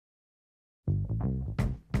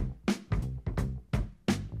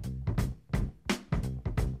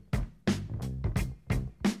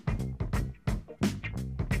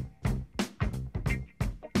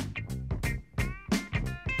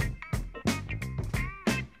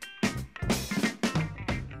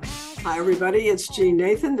Hi, everybody. It's Jean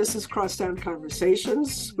Nathan. This is Crosstown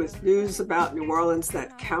Conversations with news about New Orleans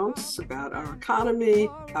that counts, about our economy,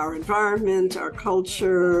 our environment, our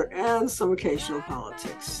culture, and some occasional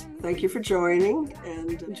politics. Thank you for joining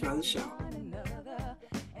and enjoy the show.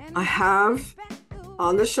 I have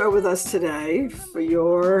on the show with us today for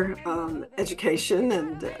your education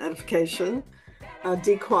and edification,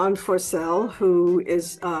 DiQuan Forcell, who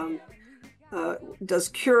does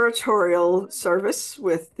curatorial service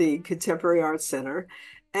with the Contemporary Arts Center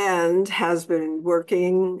and has been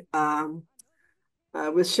working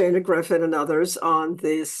with Shana Griffin and others on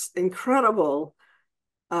this incredible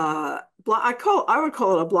I would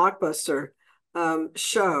call it a blockbuster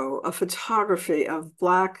show of photography of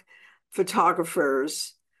Black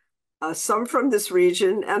photographers, some from this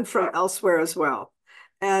region and from elsewhere as well.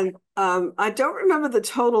 And I don't remember the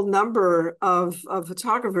total number of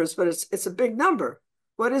photographers, but it's a big number.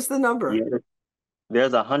 What is the number? Yeah,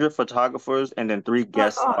 there's 100 photographers and then three I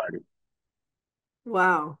guest thought, artists.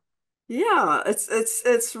 wow. Yeah,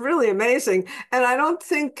 it's really amazing. And I don't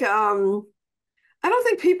think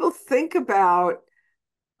people think about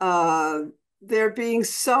uh, there being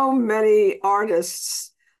so many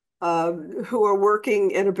artists who are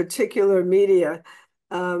working in a particular media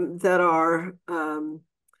that are,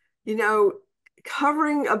 you know,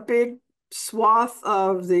 covering a big swath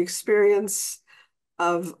of the experience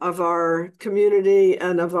of our community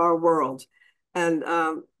and of our world. And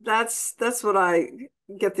that's what I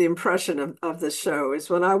get the impression of this show is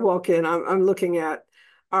when I walk in, I'm looking at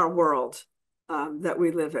our world that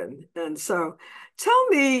we live in. And so tell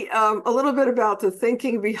me a little bit about the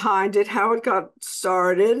thinking behind it, how it got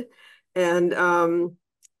started, and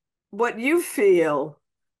what you feel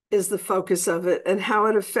is the focus of it and how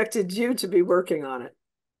it affected you to be working on it.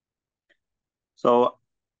 So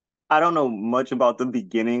I don't know much about the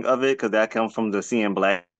beginning of it because that comes from the Seeing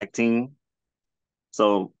Black team.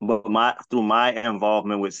 So, but my through my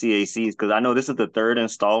involvement with CACs, because I know this is the third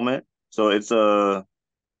installment. So it's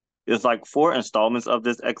like four installments of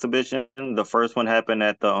this exhibition. The first one happened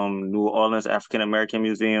at the New Orleans African American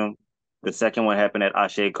Museum. The second one happened at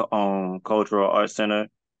Ashe Cultural Arts Center.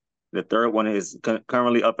 The third one is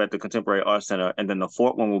currently up at the Contemporary Arts Center, and then the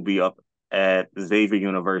fourth one will be up at Xavier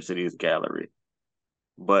University's gallery.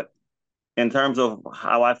 But in terms of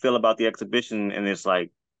how I feel about the exhibition and its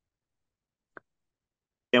like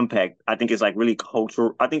impact, I think it's like really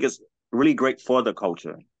cultural. I think it's really great for the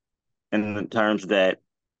culture in the terms that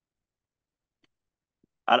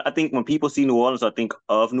I think when people see New Orleans or think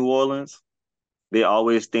of New Orleans, they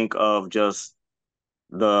always think of just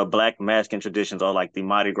the Black masking traditions or like the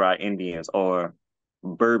Mardi Gras Indians or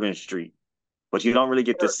Bourbon Street. But you don't really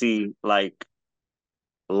get to see like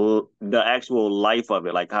the actual life of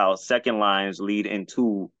it, like how second lines lead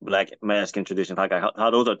into Black masculine traditions, like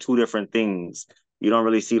how those are two different things. You don't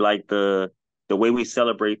really see like the way we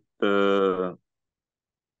celebrate the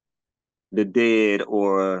dead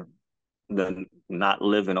or the not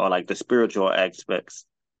living or like the spiritual aspects.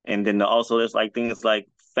 And then also there's like things like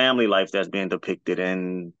family life that's being depicted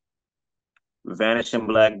and vanishing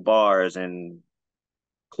Black bars and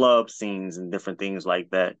club scenes and different things like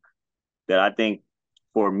that. That I think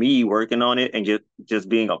for me working on it and just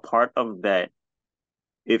being a part of that,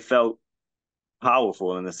 it felt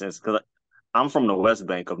powerful in a sense because I'm from the West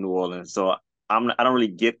Bank of New Orleans, so I don't really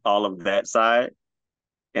get all of that side,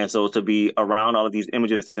 and so to be around all of these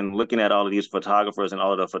images and looking at all of these photographers and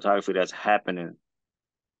all of the photography that's happening,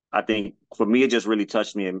 I think for me it just really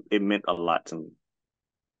touched me and it meant a lot to me.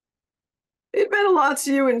 It meant a lot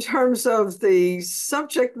to you in terms of the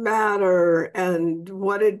subject matter and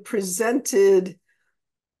what it presented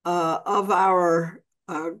of our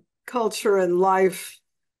culture and life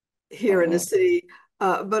here in the Mhm. city,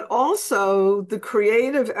 but also the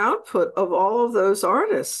creative output of all of those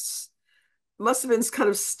artists. Must have been kind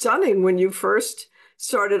of stunning when you first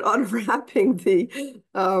started unwrapping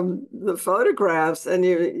the photographs, and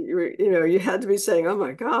you had to be saying, "Oh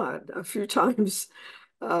my God," a few times.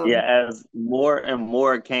 Um, Yeah, as more and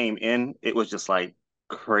more came in, it was just like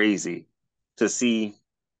crazy to see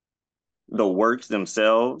the works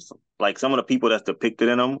themselves, like some of the people that's depicted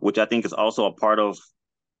in them, which I think is also a part of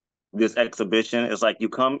this exhibition. It's like you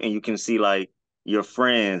come and you can see like your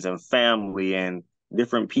friends and family and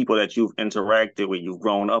different people that you've interacted with, you've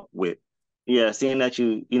grown up with. Yeah, seeing that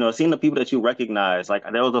seeing the people that you recognize. Like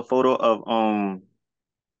there was a photo of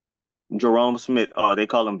Jerome Smith. They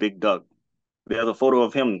call him Big Duck. There's a photo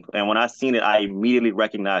of him, and when I seen it, I immediately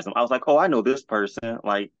recognized him. I was like, "Oh, I know this person."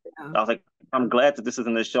 Like, yeah. I was like, "I'm glad that this is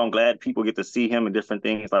in this show. I'm glad people get to see him and different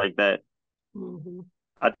things like that." Mhm.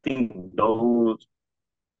 I think those.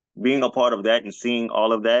 being a part of that and seeing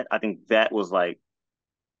all of that, I think that was like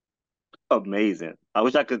amazing. I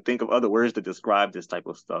wish I could think of other words to describe this type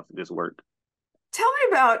of stuff, this work. Tell me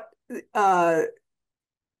about uh,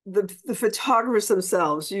 the photographers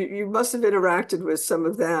themselves. You must have interacted with some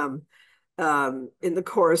of them in the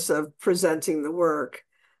course of presenting the work.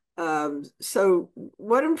 So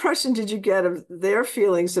what impression did you get of their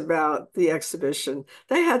feelings about the exhibition?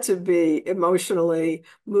 They had to be emotionally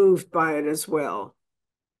moved by it as well.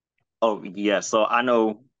 Oh, yeah. So I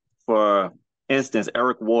know, for instance,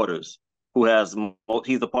 Eric Waters, who has,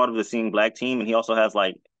 he's a part of the Seeing Black team, and he also has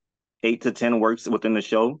like 8 to 10 works within the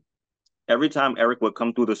show. Every time Eric would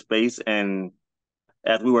come through the space, and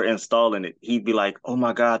as we were installing it, he'd be like, "Oh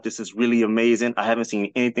my God, this is really amazing. I haven't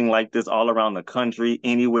seen anything like this all around the country,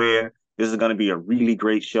 anywhere. This is going to be a really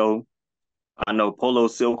great show." I know Polo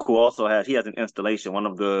Silk, who also has, he has an installation, one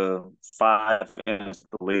of the 5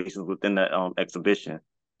 installations within that exhibition.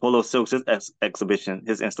 Polo Silk's exhibition,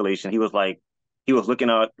 his installation, he was like, he was looking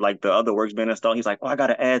at like the other works being installed. He's like, "Oh, I got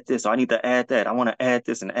to add this. Or I need to add that. I want to add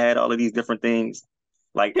this and add all of these different things."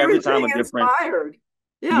 Like He every was time being a different, inspired.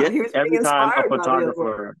 Yeah, yeah, he was being every time a inspired by the other one.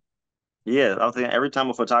 photographer, yeah, I was saying every time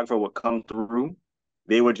a photographer would come through,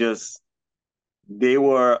 they were just, they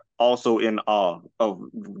were also in awe of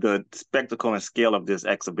the spectacle and scale of this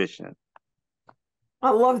exhibition. I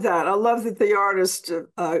love that. I love that the artists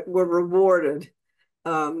were rewarded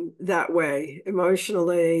that way,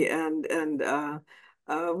 emotionally and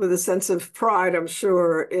with a sense of pride, I'm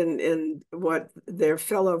sure, in what their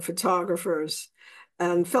fellow photographers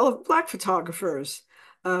and fellow Black photographers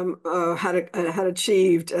had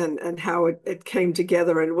achieved and how it came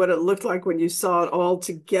together and what it looked like when you saw it all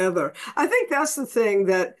together. I think that's the thing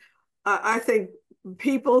that I think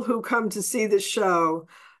people who come to see the show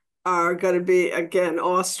are going to be again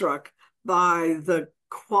awestruck by the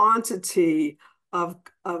quantity of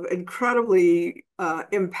incredibly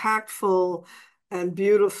impactful and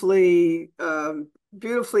beautifully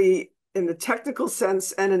in the technical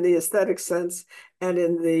sense and in the aesthetic sense and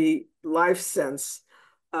in the life sense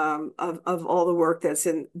of all the work that's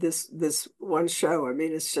in this one show. I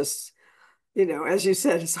mean, it's just, as you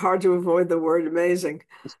said, it's hard to avoid the word amazing.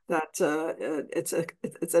 That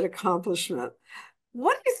it's an accomplishment.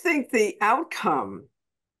 What do you think the outcome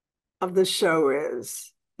of the show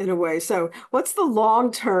is, in a way? So, what's the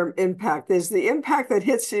long-term impact? There's the impact that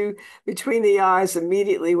hits you between the eyes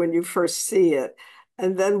immediately when you first see it.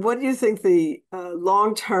 And then what do you think the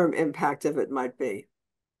long-term impact of it might be?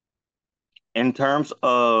 In terms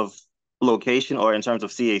of location or in terms of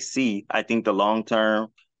CAC, I think the long term,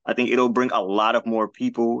 I think it'll bring a lot of more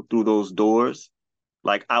people through those doors.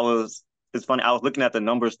 Like it's funny, I was looking at the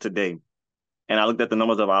numbers today, and I looked at the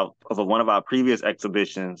numbers of one of our previous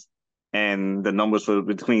exhibitions, and the numbers for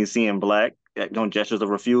between Seeing Black, Gestures of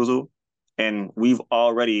Refusal, and we've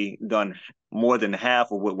already done more than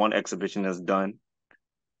half of what one exhibition has done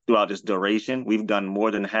throughout this duration. We've done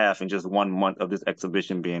more than half in just 1 month of this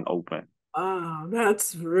exhibition being open. Wow,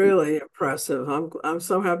 that's really impressive. I'm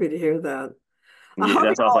so happy to hear that. I Yeah, hope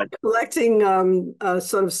that's you're why I was all like, collecting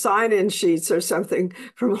sort of sign-in sheets or something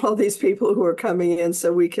from all these people who are coming in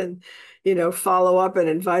so we can, follow up and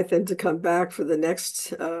invite them to come back for the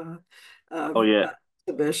next uh, "Oh yeah,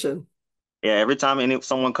 exhibition. yeah." Every time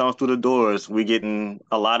someone comes through the doors, we're getting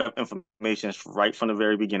a lot of information right from the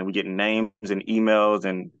very beginning. We're getting names and emails,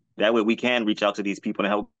 and that way we can reach out to these people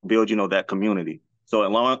and help build, that community. So,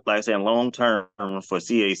 like I said, in long term for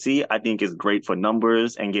CAC, I think it's great for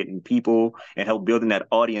numbers and getting people and help building that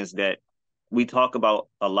audience that we talk about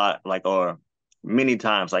a lot, like, or many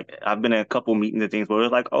times. Like I've been in a couple meetings and things where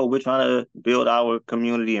it's like, "Oh, we're trying to build our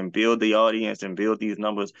community and build the audience and build these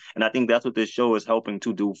numbers." And I think that's what this show is helping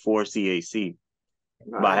to do for CAC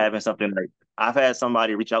by Right. having something like, I've had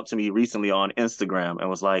somebody reach out to me recently on Instagram and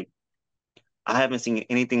was like, "I haven't seen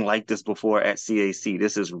anything like this before at CAC.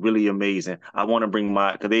 This is really amazing. I want to bring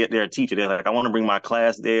because they're a teacher. They're like, I want to bring my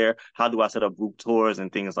class there. How do I set up group tours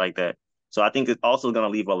and things like that?" So I think it's also going to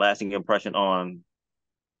leave a lasting impression on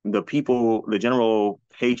the people, the general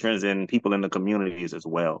patrons and people in the communities as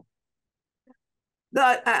well.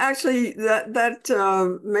 That actually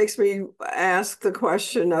that makes me ask the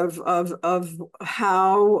question of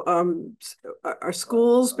how are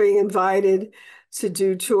schools being invited to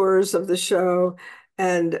do tours of the show,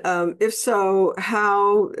 and if so,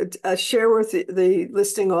 how share with the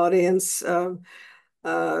listening audience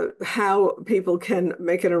how people can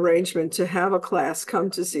make an arrangement to have a class come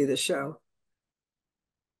to see the show.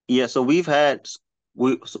 Yeah, so we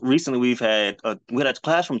recently we had a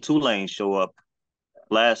class from Tulane show up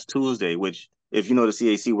last Tuesday, which, if you know the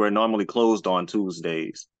CAC, we're normally closed on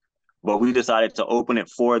Tuesdays. but we decided to open it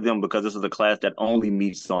for them because this is a class that only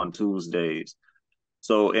meets on Tuesdays.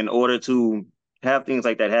 So in order to have things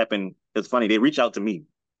like that happen, it's funny, they reach out to me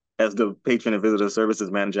as the patron and visitor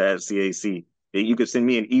services manager at CAC. You could send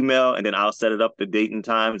me an email and then I'll set it up the date and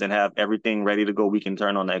times and have everything ready to go. We can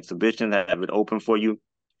turn on the exhibition, have it open for you.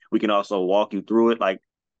 We can also walk you through it. Like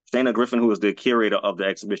Shayna Griffin, who is the curator of the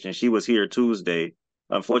exhibition, she was here Tuesday.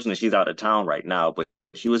 Unfortunately, she's out of town right now, but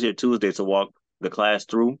she was here Tuesday to walk the class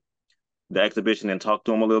through the exhibition and talk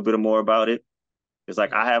to them a little bit more about it. It's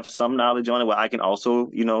like I have some knowledge on it, but I can also,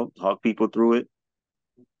 talk people through it.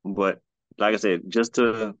 But like I said, just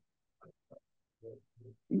to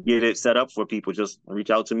get it set up for people, just reach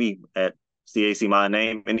out to me at CAC. My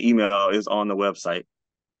name and email is on the website.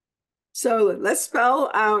 So let's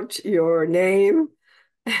spell out your name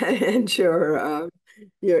and your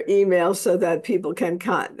email so that people can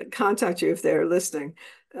contact you if they're listening,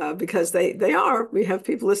 because they are. We have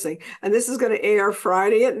people listening, and this is going to air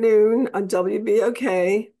Friday at noon on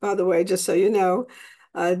WBOK. By the way, just so you know,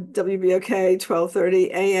 WBOK 12:30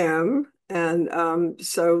 a.m. And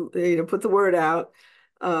so put the word out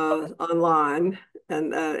online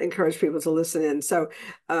and encourage people to listen in. So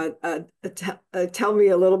tell me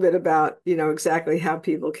a little bit about exactly how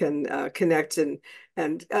people can connect and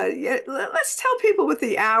yeah, let's tell people what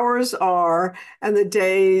the hours are and the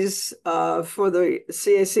days for the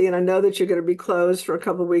CAC. And I know that you're going to be closed for a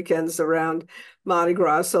couple of weekends around Mardi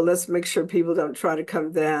Gras, so let's make sure people don't try to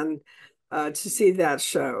come then to see that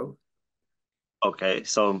show. Okay,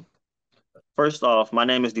 so first off, my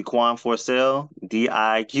name is DiQuan Forcell,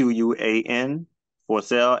 DIQUAN,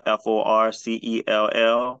 Forcell,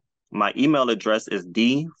 FORCELL. My email address is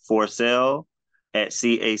dforcell at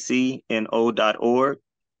cacno.org,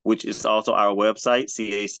 which is also our website,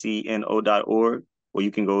 cacno.org, where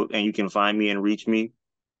you can go and you can find me and reach me.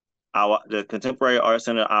 The Contemporary Art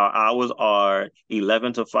Center, our hours are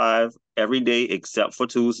 11 to 5 every day except for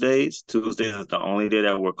Tuesdays. Tuesdays is the only day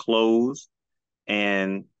that we're closed.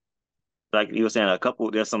 And like you were saying,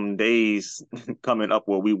 there's some days coming up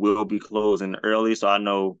where we will be closing early. So I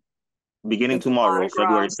know beginning It's tomorrow, Mardi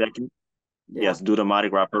February Gras. 2nd, Yeah. yes, due to Mardi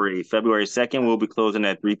Gras Parade. February 2nd, we'll be closing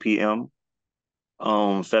at 3 p.m.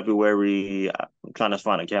 I'm trying to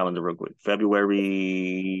find a calendar real quick.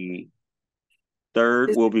 February 3rd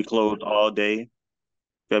Is, will be closed all day.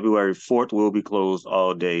 February 4th will be closed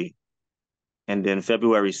all day. And then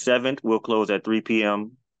February 7th will close at 3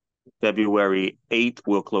 p.m. February 8th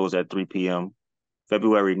will close at 3 p.m.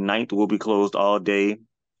 February 9th will be closed all day.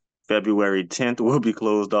 February 10th will be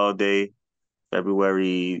closed all day.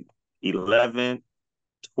 February 11th,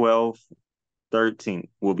 12th, 13th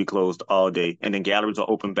will be closed all day. And then galleries will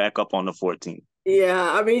open back up on the 14th.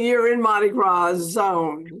 yeah, I mean, you're in Mardi Gras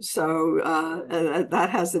zone, so and that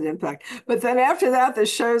has an impact. But then after that, the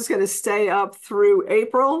show's going to stay up through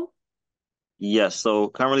April. Yes, so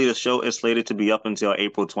currently the show is slated to be up until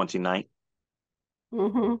April 29th.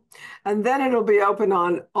 Hmm. And then it'll be open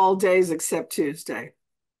on all days except Tuesday.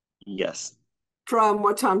 Yes, From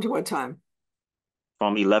what time to what time?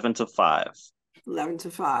 from 11 to 5. 11 to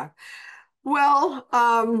 5. Well,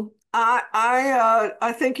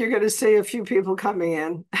 I think you're going to see a few people coming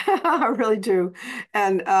in. I really do.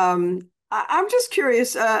 And I'm just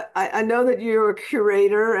curious. I know that you're a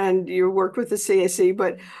curator and you work with the CAC,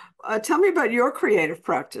 but tell me about your creative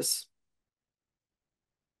practice.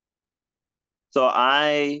 So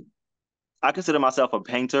I consider myself a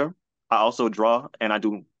painter. I also draw and I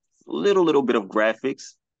do little bit of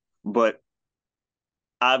graphics, but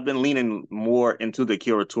I've been leaning more into the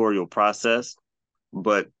curatorial process.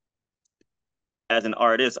 But as an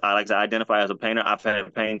artist, I like to identify as a painter. I've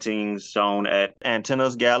had paintings shown at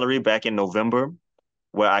Antenna's Gallery back in November,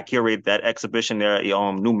 where I curated that exhibition there,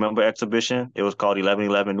 new member exhibition. It was called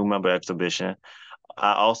 1111 New Member Exhibition.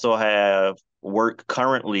 I also have work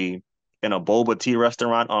currently in a boba tea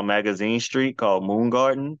restaurant on Magazine Street called Moon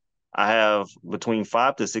Garden. I have between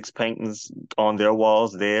 5 to 6 paintings on their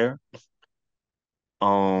walls there.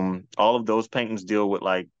 All of those paintings deal with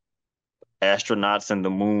like astronauts and the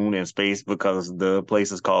moon and space because the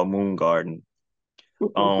place is called Moon Garden.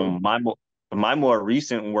 Um, my mo- my more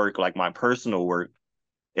recent work, like my personal work,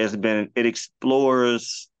 it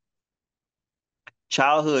explores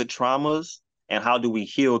childhood traumas and how do we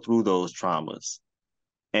heal through those traumas.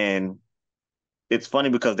 And it's funny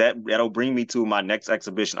because that'll bring me to my next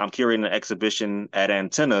exhibition. I'm curating an exhibition at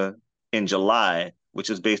Antenna in July, which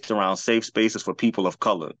is based around safe spaces for people of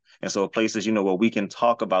color. And so places, where we can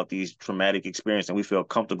talk about these traumatic experiences and we feel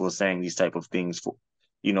comfortable saying these type of things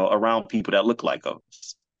around people that look like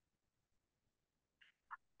us.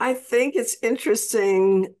 I think it's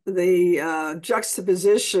interesting the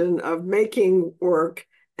juxtaposition of making work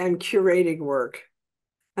and curating work.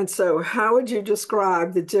 And so, how would you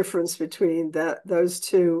describe the difference between those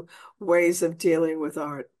two ways of dealing with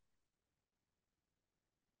art?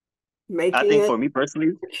 I Making think it, for me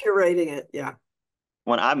personally, curating it. Yeah.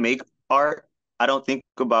 when I make art, I don't think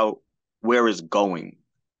about where it's going,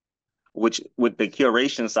 which with the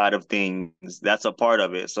curation side of things, that's a part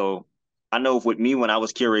of it. So I know with me, when I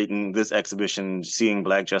was curating this exhibition, Seeing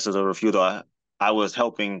Black Justice a Refutal, I was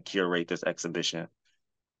helping curate this exhibition.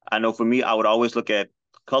 I know for me, I would always look at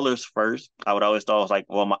colors first. I would always thought, I was like,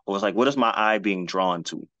 well, what is my eye being drawn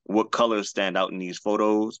to? What colors stand out in these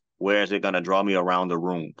photos? Where is it going to draw me around the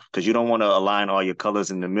room? Because you don't want to align all your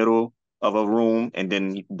colors in the middle of a room and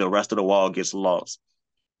then the rest of the wall gets lost.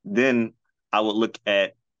 Then I would look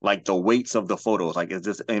at like the weights of the photos. Like, is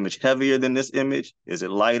this image heavier than this image? Is it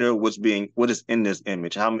lighter? What is in this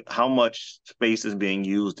image? How much space is being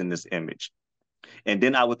used in this image? And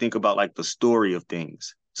then I would think about like the story of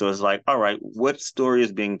things. So it's like, all right, what story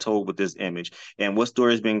is being told with this image? And what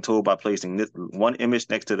story is being told by placing this one image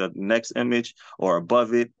next to the next image or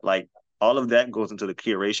above it? Like all of that goes into the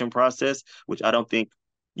curation process, which I don't think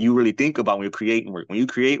you really think about when you're creating work. When you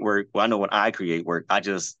create work, well, I know when I create work, I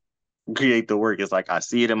just create the work. It's like I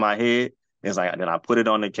see it in my head. It's like then I put it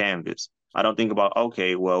on the canvas. I don't think about,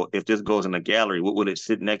 okay, well, if this goes in a gallery, what would it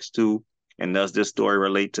sit next to? And does this story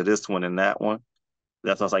relate to this one and that one?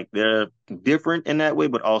 That's why I was like they're different in that way,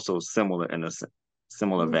 but also similar in a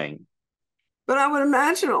similar vein. But I would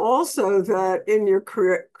imagine also that in your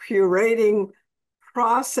curating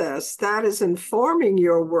process, that is informing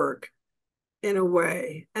your work in a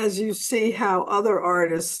way, as you see how other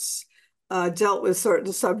artists dealt with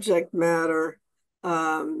certain subject matter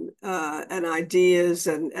and ideas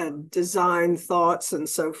and design thoughts and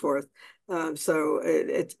so forth. So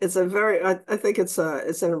it's a very, I think it's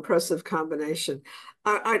an impressive combination.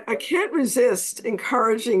 I can't resist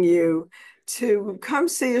encouraging you to come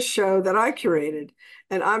see a show that I curated,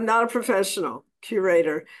 and I'm not a professional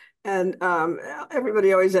curator. And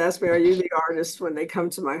everybody always asks me, "Are you the artist?" when they come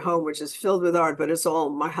to my home, which is filled with art, but it's all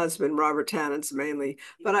my husband, Robert Tannen's mainly.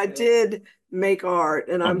 But I did make art,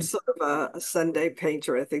 and I'm Mhm. sort of a Sunday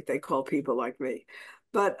painter, I think they call people like me.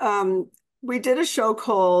 But we did a show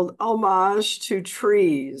called Homage to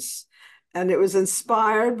Trees, and it was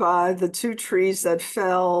inspired by the two trees that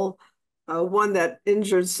fell, one that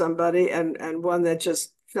injured somebody and one that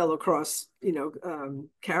just fell across,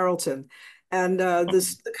 Carrollton. And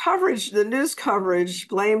the news coverage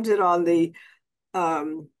blamed it on the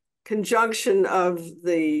um, conjunction of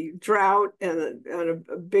the drought and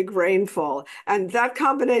a big rainfall. And that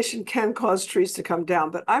combination can cause trees to come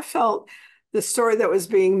down. But I felt the story that was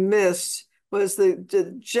being missed was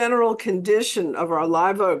the general condition of our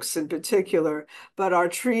live oaks in particular, but our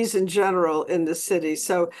trees in general in the city.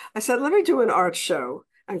 So I said, let me do an art show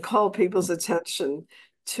and call people's attention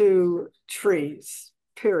to trees,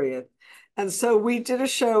 period. And so we did a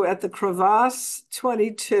show at the Crevasse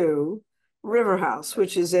 22 River House,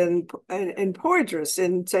 which is in Poydras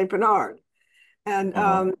in St. Bernard. And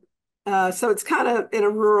Uh-huh. so it's kind of in a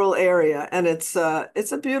rural area, and it's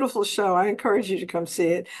a beautiful show. I encourage you to come see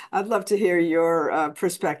it. I'd love to hear your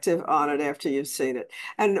perspective on it after you've seen it.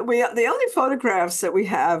 And the only photographs that we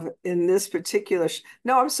have in this particular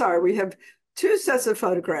no, I'm sorry, we have two sets of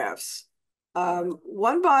photographs.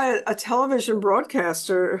 One by a television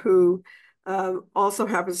broadcaster who also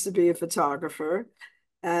happens to be a photographer,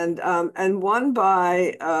 and one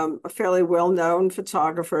by a fairly well-known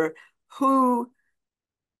photographer who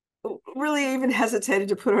really even hesitated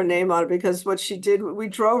to put her name on it because what she did, we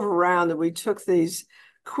drove around and we took these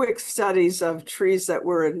quick studies of trees that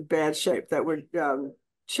were in bad shape, that were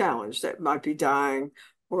challenged, that might be dying,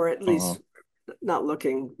 or at Uh-huh. least not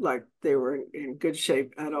looking like they were in good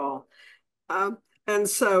shape at all. And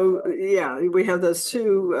so, yeah, we have those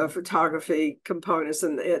two photography components,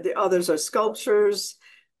 and the others are sculptures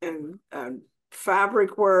and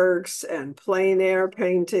fabric works and plein air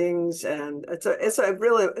paintings, and it's a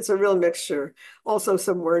real mixture. Also,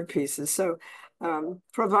 some word pieces. So,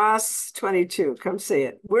 Provence 22, come see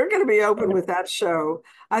it. We're going to be open with that show.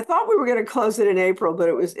 I thought we were going to close it in April, but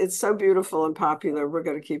it's so beautiful and popular. We're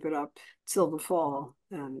going to keep it up till the fall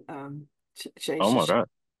and Oh change the my show. God.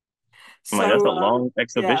 I'm like, that's So a long yeah,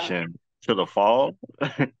 exhibition to the fall.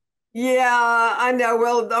 yeah, I know.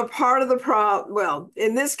 Well, a part of the problem, well,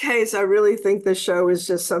 in this case, I really think the show is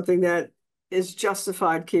just something that is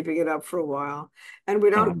justified keeping it up for a while. And we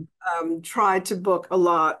don't Mhm. try to book a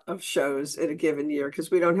lot of shows in a given year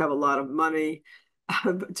because we don't have a lot of money.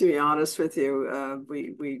 To be honest with you,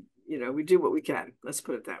 we we do what we can. Let's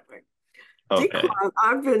put it that way. Okay. DiQuan,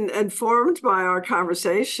 I've been informed by our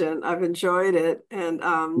conversation. I've enjoyed it, and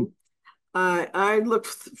I look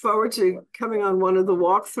forward to coming on one of the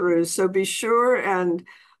walkthroughs. So be sure and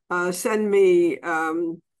send me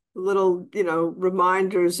little,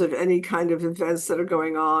 reminders of any kind of events that are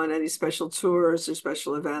going on, any special tours or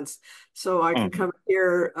special events, so I can Mhm. come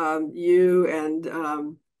hear you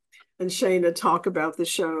and Shayna talk about the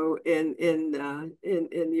show in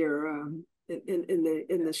your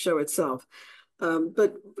in the show itself.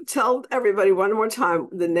 But tell everybody one more time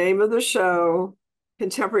the name of the show.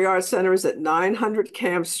 Contemporary Art Center is at 900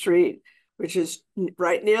 Camp Street, which is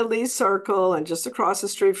right near Lee Circle and just across the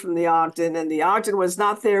street from the Ogden. And the Ogden was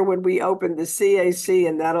not there when we opened the CAC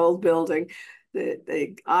in that old building.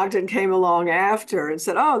 The Ogden came along after and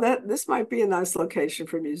said, "Oh, this might be a nice location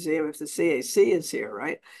for a museum if the CAC is here,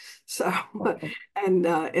 right?" So,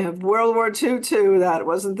 and World War II too, that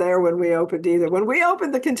wasn't there when we opened either. When we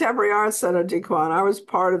opened the Contemporary Arts Center, DiQuan, I was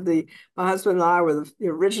part of my husband and I were the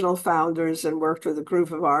original founders and worked with a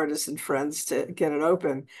group of artists and friends to get it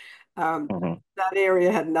open. Mhm. That area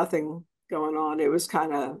had nothing going on. It was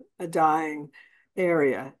kind of a dying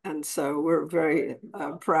area. And so we're very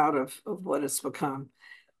proud of what it's become.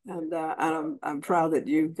 And I'm proud that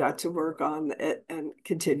you got to work on it and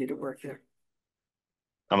continue to work there.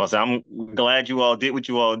 I must say, I'm glad you all did what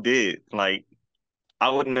you all did. Like, I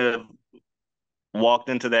wouldn't have walked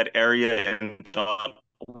into that area and thought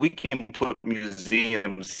we can put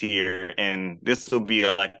museums here, and this will be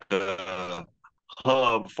like a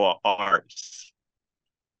hub for arts.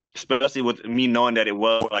 Especially with me knowing that it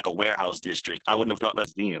was like a warehouse district, I wouldn't have thought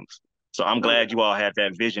museums. So I'm Oh, glad you all had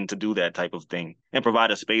that vision to do that type of thing and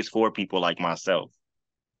provide a space for people like myself.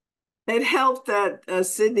 it helped that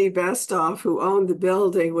Sidney Bestoff, who owned the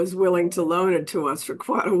building, was willing to loan it to us for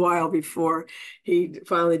quite a while before he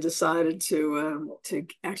finally decided to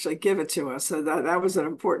actually give it to us. So that was an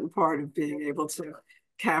important part of being able to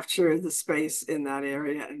capture the space in that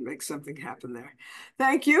area and make something happen there.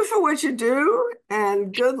 Thank you for what you do,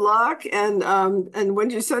 and good luck. And when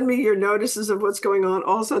you send me your notices of what's going on,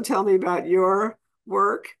 also tell me about your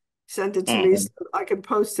work. Send it to me so Mhm. I can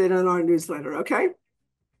post it in our newsletter. Okay.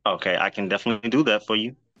 Okay, I can definitely do that for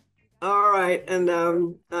you. All right, and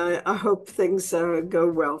I hope things go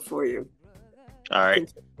well for you. All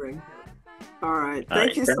right. Considering. All right, All thank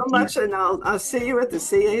right. you so Thank you. much, and I'll see you at the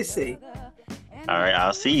CAC. All right.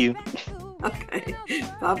 I'll see you. Okay,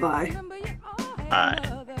 bye bye. All right.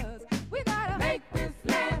 Make this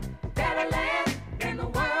land a better land than the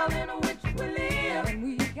world in which we live. And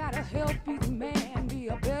we gotta help each man be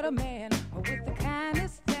a better man with the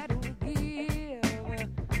kindness that we give.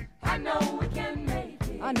 I know we can make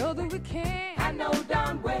it. I know that we can. I know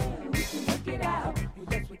darn well we can work it out.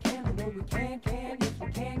 Yes, we can. I know we can. Yes, we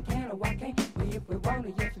can. Oh, why can't we if we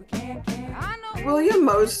want to? Yes, we can. I know William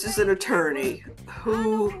Most is an attorney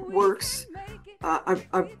who works,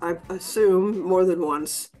 I assume, more than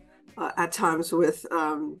once, at times with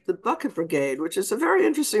the Bucket Brigade, which is a very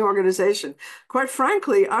interesting organization. Quite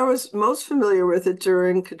frankly, I was most familiar with it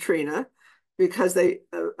during Katrina because the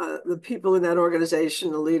people in that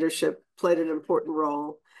organization, the leadership, played an important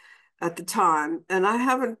role at the time. And I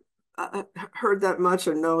haven't heard that much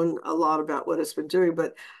or known a lot about what it's been doing,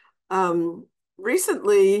 but um,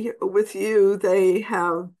 recently, with you, they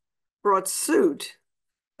have brought suit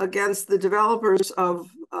against the developers of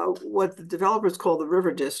what the developers call the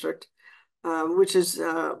River District, which is,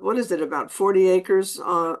 what is it, about 40 acres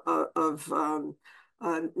of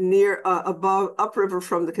near above upriver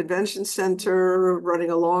from the convention center, running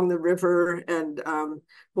along the river and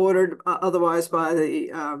bordered otherwise by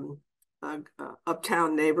the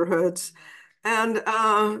uptown neighborhoods. And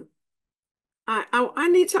I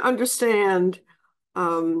need to understand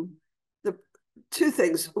um, the two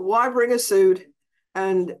things. Why bring a suit?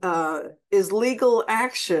 And is legal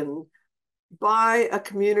action by a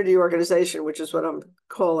community organization, which is what I'm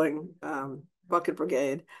calling Bucket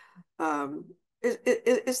Brigade, um,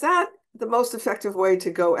 is that the most effective way to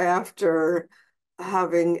go after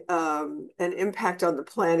having an impact on the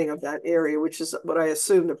planning of that area, which is what I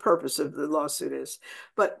assume the purpose of the lawsuit is.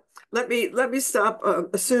 But let me stop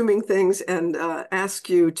assuming things and ask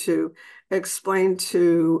you to explain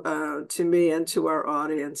to me and to our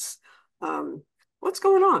audience what's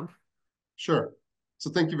going on. Sure.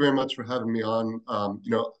 So thank you very much for having me on.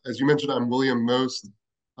 As you mentioned, I'm William Most.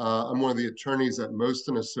 I'm one of the attorneys at Most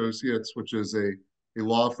and Associates, which is a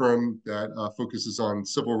law firm that focuses on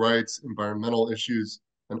civil rights, environmental issues,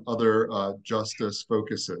 and other justice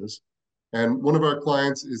focuses. And one of our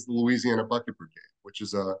clients is the Louisiana Bucket Brigade, which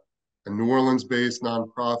is a New Orleans-based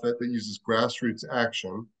nonprofit that uses grassroots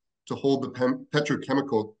action to hold the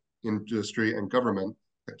petrochemical industry and government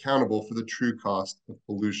accountable for the true cost of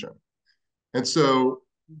pollution. And so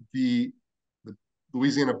the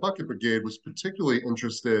Louisiana Bucket Brigade was particularly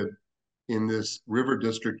interested in this river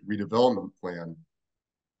district redevelopment plan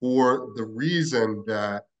for the reason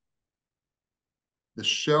that the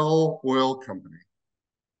Shell Oil Company,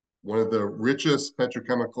 one of the richest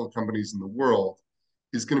petrochemical companies in the world,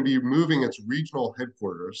 is going to be moving its regional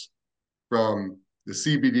headquarters from the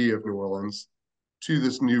CBD of New Orleans to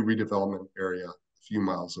this new redevelopment area a few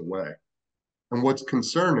miles away. And what's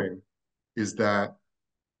concerning is that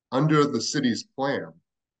under the city's plan,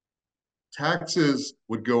 taxes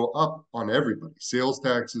would go up on everybody. Sales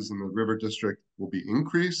taxes in the river district will be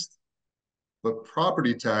increased, but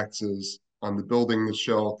property taxes on the building the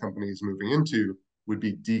Shell company is moving into would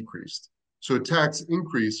be decreased. So a tax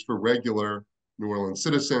increase for regular New Orleans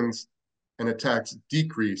citizens and a tax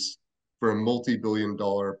decrease for a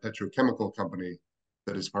multi-billion-dollar petrochemical company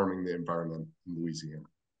that is harming the environment in Louisiana.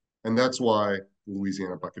 And that's why the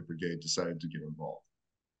Louisiana Bucket Brigade decided to get involved.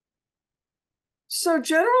 So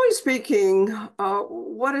generally speaking,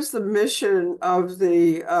 what is the mission of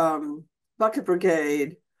the Bucket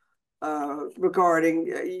Brigade regarding,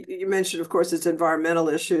 you mentioned, of course, it's environmental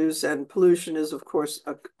issues, and pollution is, of course,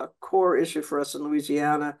 a core issue for us in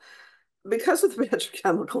Louisiana because of the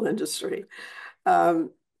petrochemical industry.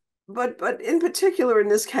 But in particular, in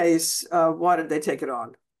this case, why did they take it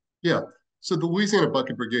on? Yeah, so the Louisiana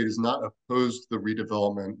Bucket Brigade is not opposed to the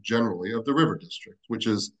redevelopment generally of the river district, which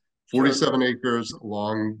is 47 acres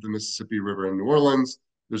along the Mississippi River in New Orleans.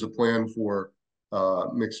 There's a plan for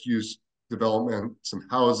mixed use development, some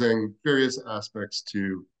housing, various aspects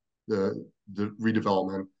to the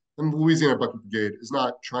redevelopment. And the Louisiana Bucket Brigade is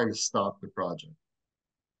not trying to stop the project.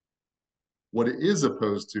 What it is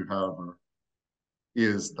opposed to, however,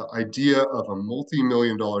 is the idea of a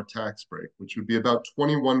multi-million-dollar tax break, which would be about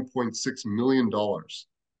 $21.6 million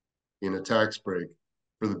in a tax break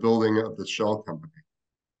for the building of the Shell company.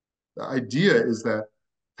 The idea is that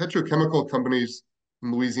petrochemical companies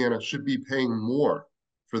in Louisiana should be paying more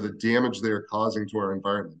for the damage they are causing to our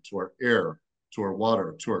environment, to our air, to our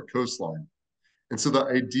water, to our coastline. And so the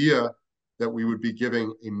idea that we would be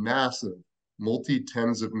giving a massive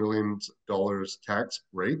multi-tens of millions of dollars tax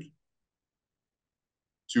break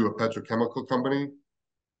to a petrochemical company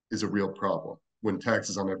is a real problem when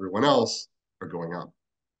taxes on everyone else are going up.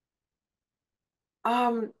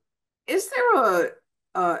 Is there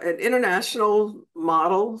an international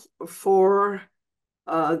model for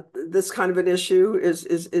this kind of an issue? Is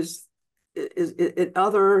in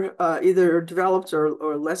other either developed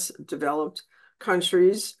or less developed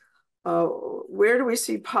countries? Where do we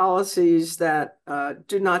see policies that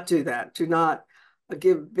do not do that, do not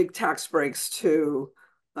give big tax breaks to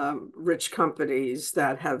rich companies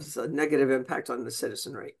that have a negative impact on the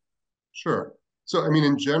citizenry? Sure. So, I mean,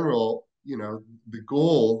 in general, the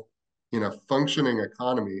goal in a functioning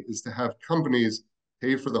economy is to have companies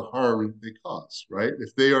pay for the harm they cause, right?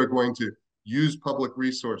 If they are going to use public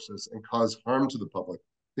resources and cause harm to the public,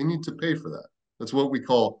 they need to pay for that. That's what we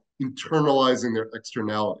call internalizing their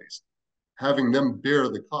externalities, having them bear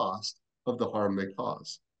the cost of the harm they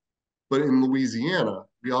cause. But in Louisiana,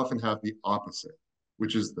 we often have the opposite,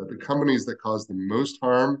 which is that the companies that cause the most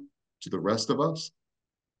harm to the rest of us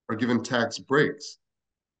are given tax breaks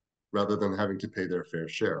rather than having to pay their fair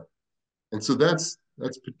share. And so that's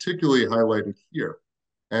particularly highlighted here.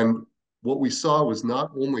 And what we saw was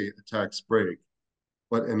not only a tax break,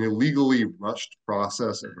 but an illegally rushed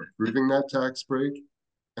process of approving that tax break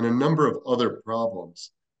and a number of other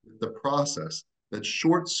problems with the process that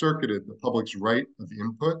short-circuited the public's right of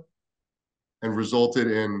input and resulted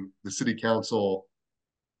in the city council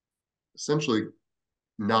essentially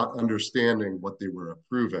not understanding what they were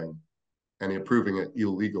approving and approving it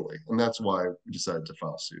illegally. And that's why we decided to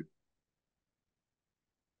file suit.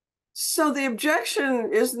 So the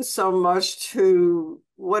objection isn't so much to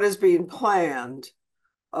what is being planned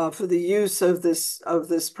for the use of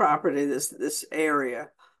this property, this area,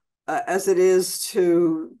 as it is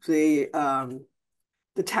to the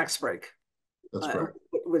tax break. That's correct.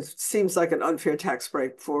 Which seems like an unfair tax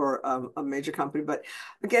break for a major company. But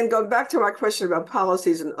again, going back to my question about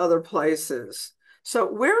policies in other places. So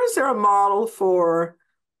where is there a model for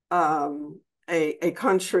a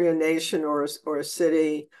country, a nation, or a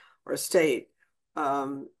city or a state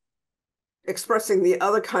expressing the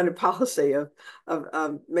other kind of policy of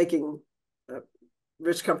making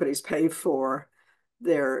rich companies pay for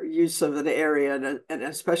their use of an area and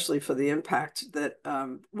especially for the impact that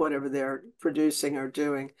whatever they're producing or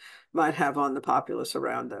doing might have on the populace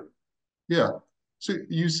around them? Yeah. So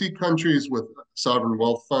you see countries with sovereign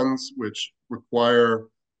wealth funds, which require,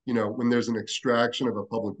 when there's an extraction of a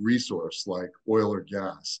public resource like oil or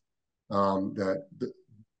gas, that the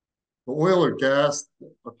oil or gas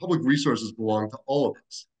or public resources belong to all of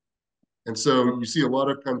us. And so you see a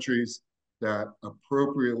lot of countries that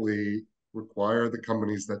appropriately require the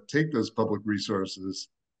companies that take those public resources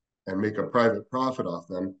and make a private profit off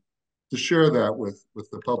them to share that with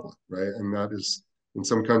the public, right? And that is in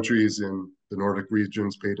some countries in the Nordic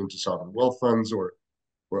regions paid into sovereign wealth funds or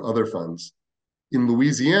other funds. In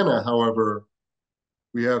Louisiana, however,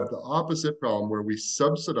 we have the opposite problem where we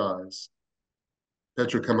subsidize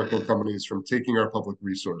petrochemical companies from taking our public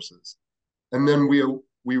resources. And then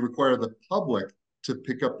we require the public to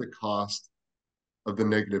pick up the cost of the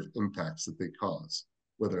negative impacts that they cause,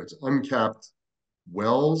 whether it's uncapped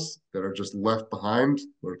wells that are just left behind,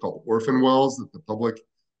 what are called orphan wells that the public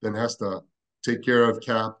then has to take care of,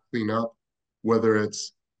 cap, clean up, whether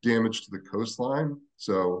it's damage to the coastline.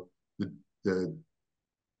 So the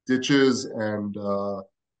ditches and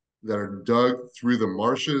that are dug through the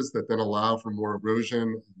marshes that then allow for more erosion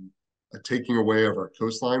and a taking away of our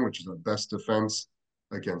coastline, which is our best defense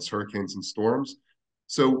against hurricanes and storms.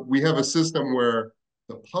 So we have a system where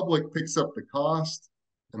the public picks up the cost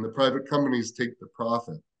and the private companies take the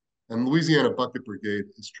profit. And Louisiana Bucket Brigade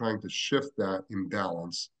is trying to shift that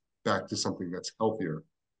imbalance back to something that's healthier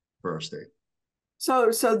for our state.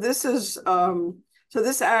 So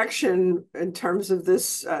this action in terms of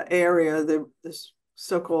this area, this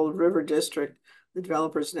so-called river district, the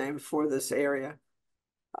developer's name for this area,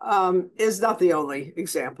 is not the only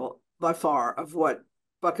example by far of what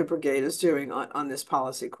Bucket Brigade is doing on this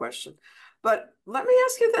policy question. But let me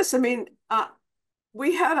ask you this. I mean,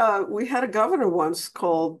 we had a governor once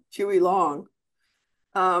called Huey Long,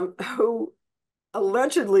 who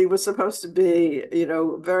allegedly was supposed to be,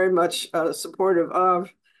 very much supportive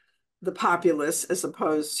of the populace as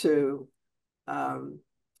opposed to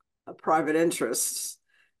private interests.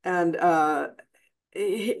 And I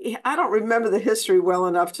don't remember the history well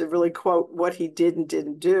enough to really quote what he did and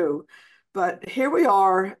didn't do. But here we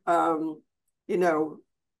are,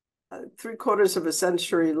 3/4 of a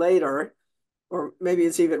century later, or maybe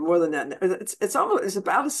it's even more than that. It's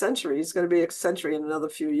about a century. It's going to be a century in another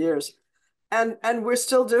few years. And we're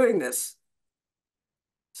still doing this.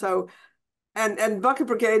 So, and Bucket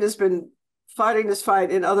Brigade has been fighting this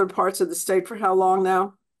fight in other parts of the state for how long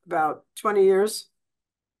now? About 20 years?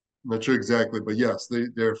 I'm not sure exactly, but yes,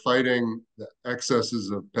 they're fighting the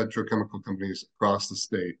excesses of petrochemical companies across the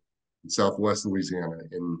state in Southwest Louisiana,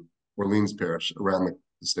 in Orleans Parish, around the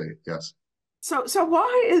state, yes. So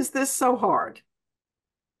why is this so hard?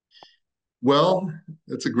 Well,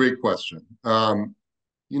 that's a great question.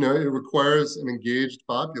 It requires an engaged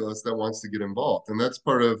populace that wants to get involved, and that's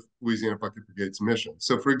part of Louisiana Bucket Brigade's mission.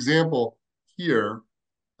 So, for example, here,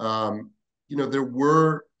 there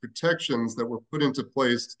were protections that were put into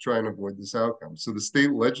place to try and avoid this outcome. So the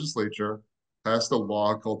state legislature passed a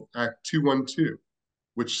law called Act 212,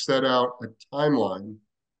 which set out a timeline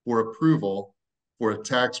for approval for a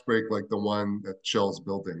tax break like the one that Shell's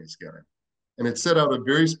building is getting. And it set out a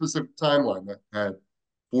very specific timeline that had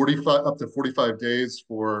up to 45 days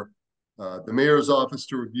for the mayor's office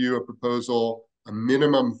to review a proposal, a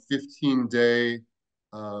minimum 15-day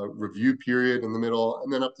review period in the middle,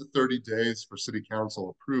 and then up to 30 days for city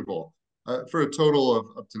council approval, for a total of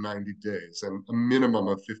up to 90 days and a minimum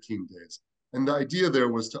of 15 days. And the idea there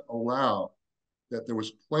was to allow that there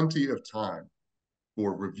was plenty of time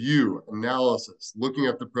for review, analysis, looking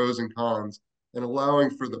at the pros and cons, and allowing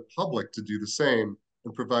for the public to do the same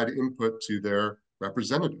and provide input to their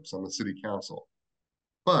representatives on the city council.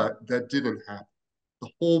 But that didn't happen. The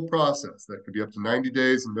whole process, that could be up to 90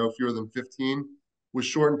 days and no fewer than 15, was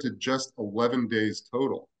shortened to just 11 days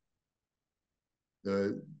total.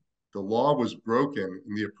 The law was broken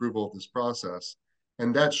in the approval of this process,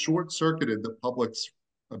 and that short-circuited the public's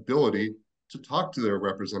ability to talk to their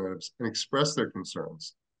representatives and express their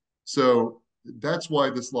concerns. So that's why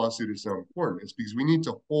this lawsuit is so important, is because we need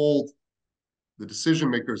to hold the decision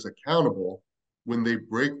makers accountable when they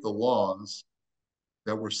break the laws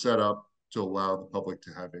that were set up to allow the public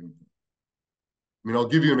to have input. I mean, I'll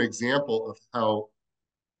give you an example of how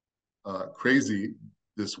crazy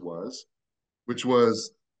this was, which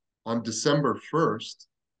was on December 1st,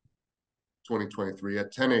 2023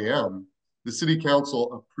 at 10 a.m., the city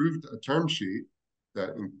council approved a term sheet that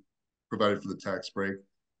provided for the tax break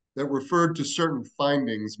that referred to certain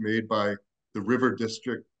findings made by the River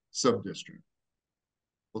District Subdistrict.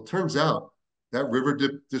 Well, it turns out that River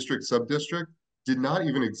District Subdistrict did not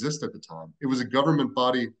even exist at the time. It was a government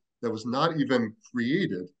body that was not even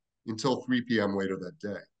created until 3 p.m. later that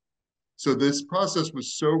day. So this process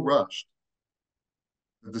was so rushed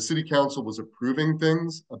that the city council was approving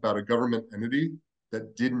things about a government entity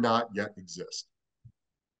that did not yet exist.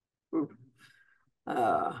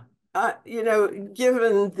 Uh,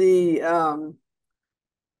 given the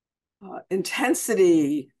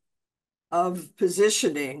intensity of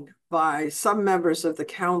positioning by some members of the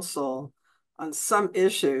council on some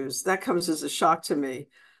issues, that comes as a shock to me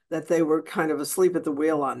that they were kind of asleep at the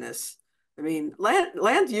wheel on this. I mean,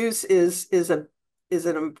 land use is an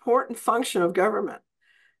important function of government,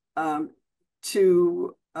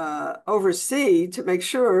 to oversee, to make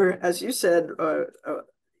sure, as you said,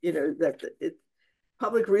 that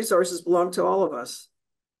public resources belong to all of us.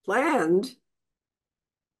 Land,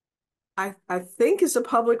 I think, is a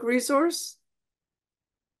public resource.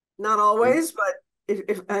 Not always, but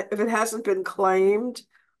if it hasn't been claimed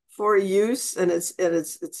for use and it's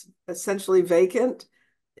essentially vacant,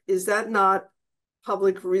 is that not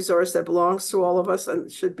public resource that belongs to all of us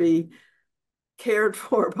and should be cared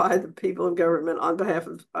for by the people in government on behalf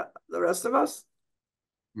of the rest of us?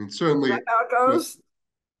 I mean, certainly, is that how it goes?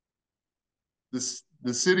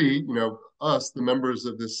 The city, us, the members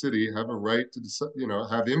of this city, have a right to decide,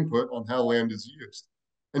 have input on how land is used.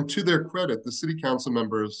 And to their credit, the city council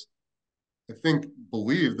members, I think,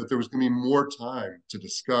 believed that there was going to be more time to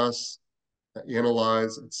discuss,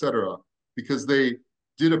 analyze, etc., because they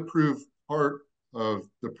did approve part of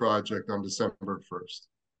the project on December 1st.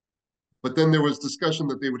 But then there was discussion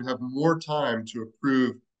that they would have more time to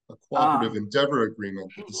approve a cooperative endeavor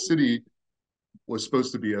agreement that the city was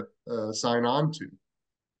supposed to be a sign on to.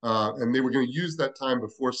 And they were going to use that time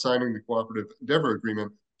before signing the cooperative endeavor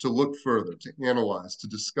agreement to look further, to analyze, to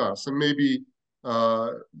discuss, and maybe,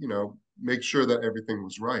 make sure that everything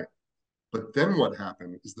was right. But then what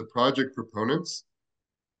happened is the project proponents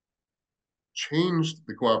changed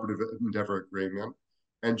the cooperative endeavor agreement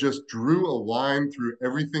and just drew a line through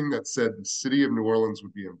everything that said the city of New Orleans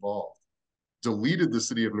would be involved, deleted the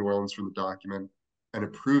city of New Orleans from the document, and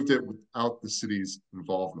approved it without the city's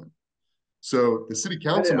involvement. So the city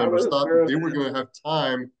council members thought that they were going to have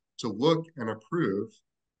time to look and approve,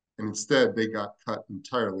 and instead they got cut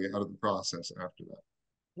entirely out of the process after that.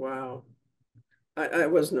 Wow. I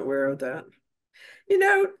wasn't aware of that.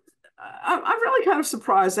 I'm really kind of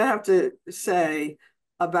surprised, I have to say,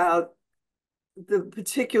 about the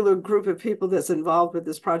particular group of people that's involved with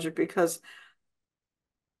this project, because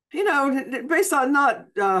based on not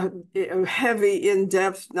heavy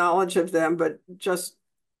in-depth knowledge of them, but just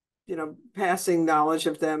passing knowledge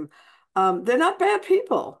of them, they're not bad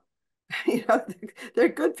people. They're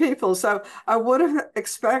good people. So I would have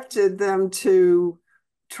expected them to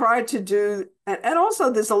try to do, and also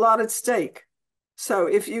there's a lot at stake. So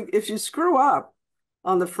if you screw up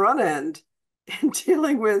on the front end in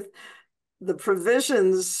dealing with the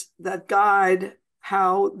provisions that guide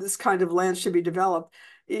how this kind of land should be developed,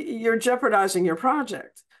 you're jeopardizing your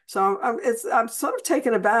project. So I'm sort of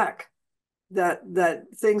taken aback that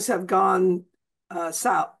things have gone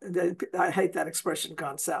south. I hate that expression,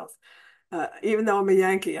 gone south. Even though I'm a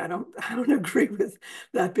Yankee, I don't agree with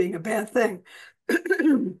that being a bad thing.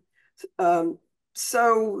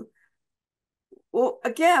 Well,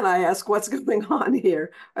 again, I ask, what's going on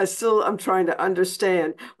here? I'm trying to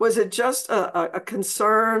understand. Was it just a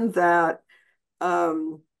concern that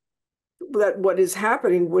that what is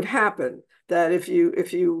happening would happen? That if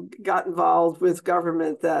you got involved with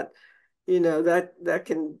government, that that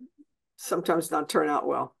can sometimes not turn out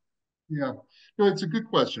well? Yeah, no, it's a good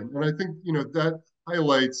question, and I think that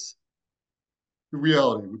highlights the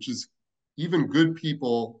reality, which is even good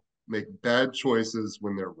people make bad choices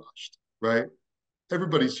when they're rushed, right?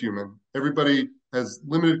 Everybody's human. Everybody has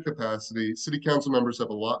limited capacity. City council members have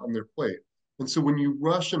a lot on their plate. And so when you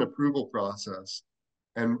rush an approval process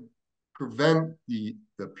and prevent the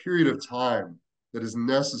period of time that is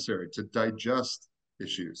necessary to digest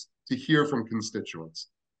issues, to hear from constituents,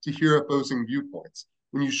 to hear opposing viewpoints,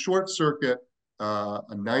 when you short circuit a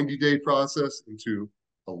 90-day process into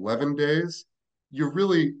 11 days, you're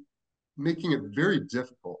really making it very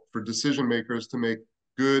difficult for decision makers to make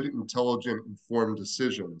good, intelligent, informed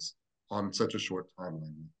decisions on such a short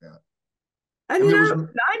timeline like that. And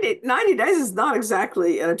 90 days is not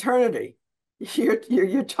exactly an eternity.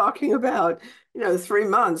 You're talking about 3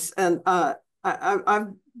 months, and I've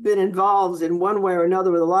been involved in one way or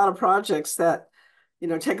another with a lot of projects that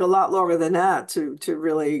take a lot longer than that to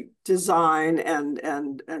really design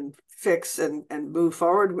and fix and move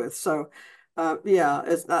forward with. So yeah,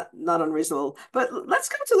 it's not unreasonable. But let's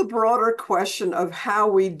go to the broader question of how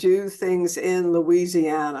we do things in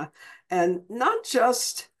Louisiana, and not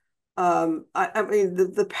just I mean,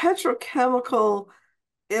 the petrochemical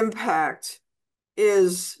impact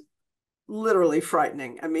is literally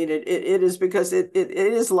frightening. I mean, it is because it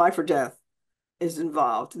is life or death is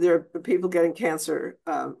involved. There are people getting cancer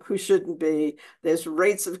who shouldn't be. There's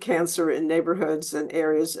rates of cancer in neighborhoods and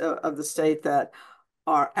areas of the state that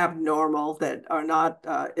are abnormal, that are not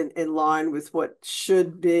in line with what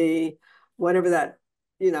should be, whatever that,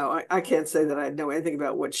 I can't say that I know anything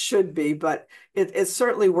about what should be, but it's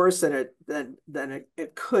certainly worse than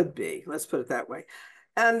it could be. Let's put it that way.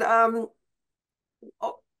 And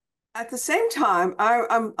at the same time,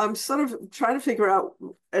 I'm sort of trying to figure out,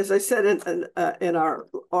 as I said in our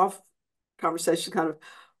off conversation, kind of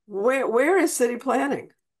where is city planning?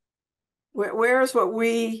 Where is what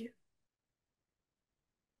we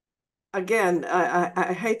again?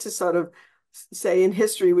 I hate to sort of say in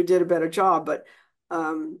history we did a better job, but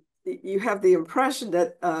you have the impression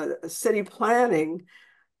that city planning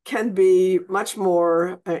can be much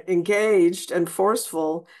more engaged and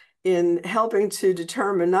forceful in helping to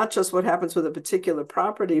determine not just what happens with a particular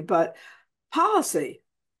property, but policy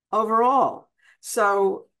overall.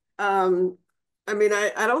 So, I mean,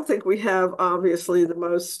 I don't think we have obviously the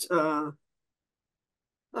most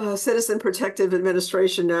citizen protective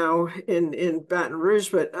administration now in Baton Rouge,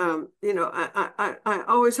 but I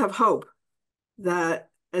always have hope that,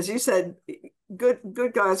 as you said,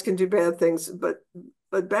 good guys can do bad things, but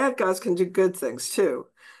bad guys can do good things too.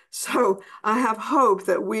 So I have hope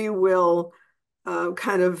that we will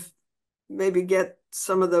kind of maybe get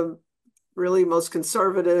some of the really most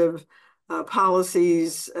conservative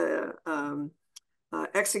policies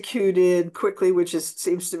executed quickly, which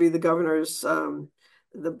seems to be the governor's our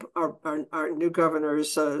new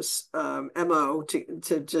governor's MO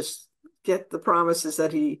to just get the promises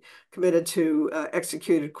that he committed to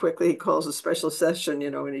executed quickly. He calls a special session,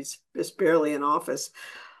 and he's just barely in office.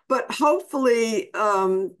 But hopefully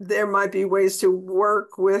there might be ways to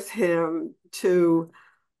work with him to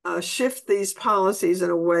shift these policies in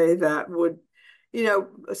a way that would,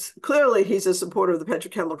 clearly he's a supporter of the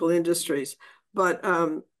petrochemical industries, but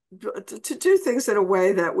to do things in a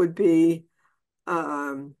way that would be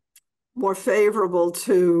more favorable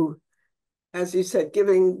to, as you said,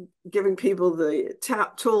 giving people the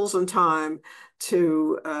tools and time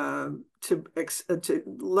to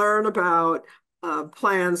learn about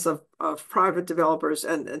plans of private developers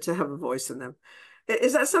and to have a voice in them.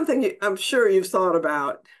 Is that something I'm sure you've thought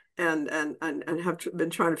about and have been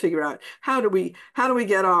trying to figure out? How do we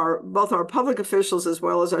get both our public officials as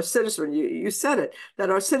well as our citizenry? You said it, that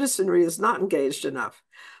our citizenry is not engaged enough,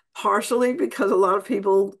 partially because a lot of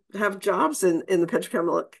people have jobs in the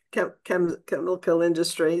petrochemical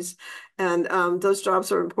industries, and those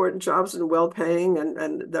jobs are important jobs and well-paying,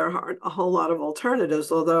 and there aren't a whole lot of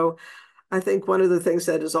alternatives. Although I think one of the things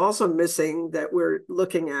that is also missing that we're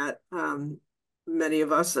looking at, many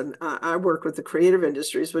of us, and I work with the creative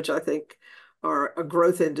industries, which I think are a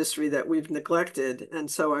growth industry that we've neglected. And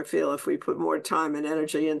so I feel if we put more time and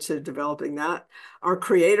energy into developing that, our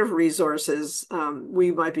creative resources,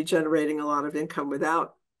 we might be generating a lot of income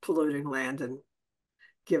without polluting land and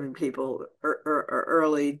giving people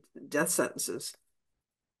early death sentences.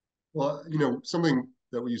 Well, something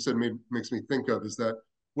that what you said makes me think of is that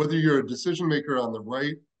whether you're a decision maker on the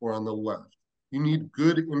right or on the left, you need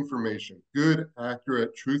good information, good,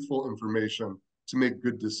 accurate, truthful information to make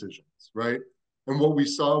good decisions, right? And what we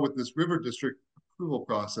saw with this river district approval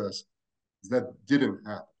process is that didn't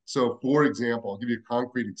happen. So for example, I'll give you a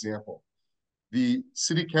concrete example. The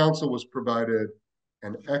city council was provided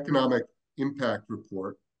an economic impact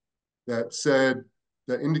report that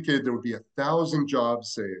indicated there would be 1,000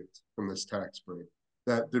 jobs saved from this tax break,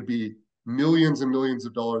 that there'd be millions and millions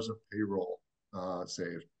of dollars of payroll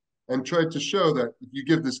saved, and tried to show that if you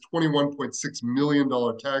give this $21.6 million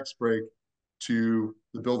tax break to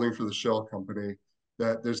the building for the Shell company,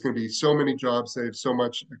 that there's going to be so many jobs saved, so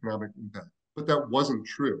much economic impact. But that wasn't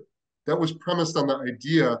true. That was premised on the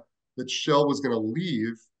idea that Shell was going to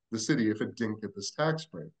leave the city if it didn't get this tax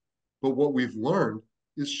break. But what we've learned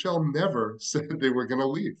is Shell never said they were going to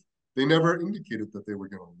leave. They never indicated that they were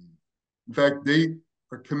going to leave. In fact, they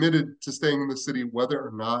are committed to staying in the city whether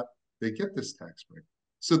or not they get this tax break.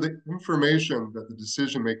 So the information that the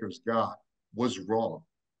decision makers got was wrong.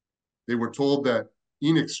 They were told that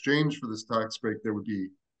in exchange for this tax break, there would be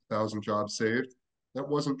 1,000 jobs saved. That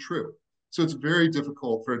wasn't true. So it's very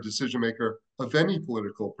difficult for a decision maker of any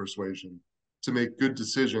political persuasion to make good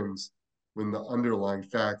decisions when the underlying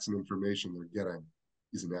facts and information they're getting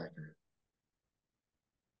isn't accurate.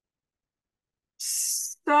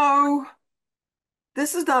 So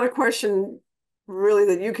this is not a question really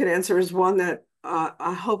that you can answer, is one that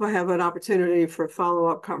I hope I have an opportunity for a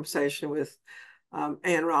follow-up conversation with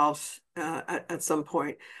Ann Rolfs at some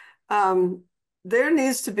point. Um, there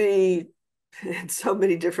needs to be, in so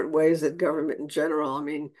many different ways, that government in general. I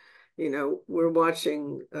mean, we're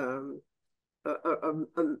watching a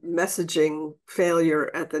messaging failure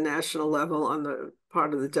at the national level on the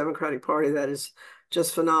part of the Democratic Party that is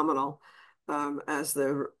just phenomenal, as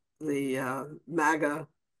the MAGA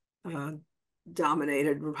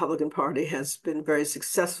dominated Republican Party has been very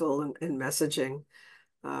successful in messaging,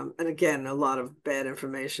 and again, a lot of bad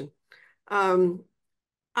information. Um,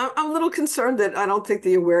 I'm a little concerned that I don't think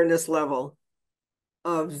the awareness level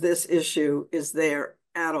of this issue is there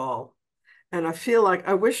at all. And I feel like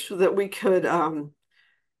I wish that we could,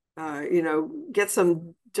 get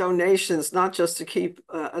some donations, not just to keep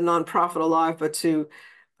a nonprofit alive, but to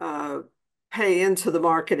pay into the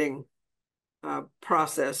marketing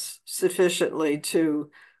process sufficiently to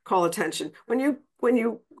call attention. When you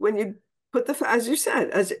put as you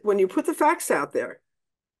said, when you put the facts out there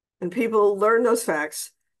and people learn those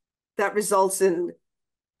facts, that results in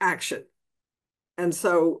action. And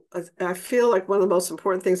so I feel like one of the most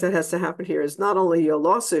important things that has to happen here is not only your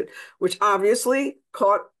lawsuit, which obviously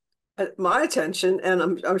caught my attention,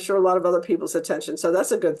 and I'm sure a lot of other people's attention. So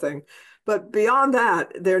that's a good thing. But beyond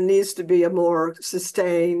that, there needs to be a more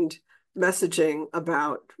sustained messaging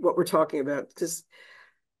about what we're talking about. Because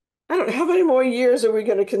I don't know, how many more years are we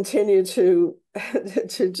going to continue to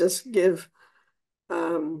to just give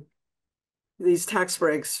these tax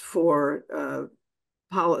breaks for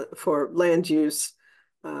land use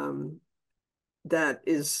that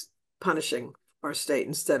is punishing our state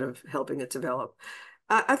instead of helping it develop.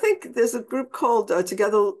 I think there's a group called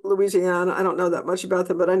Together Louisiana. I don't know that much about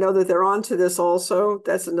them, but I know that they're on to this also.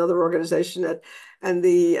 That's another organization and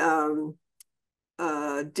the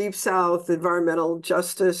Deep South Environmental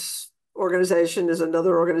Justice Organization is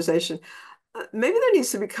another organization. Maybe there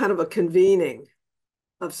needs to be kind of a convening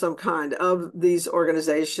of some kind of these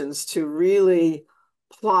organizations to really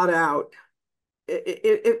plot out,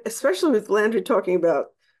 especially with Landry talking about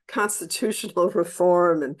constitutional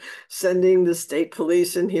reform and sending the state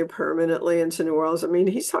police in here permanently into New Orleans. I mean,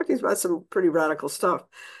 he's talking about some pretty radical stuff.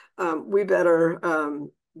 We better,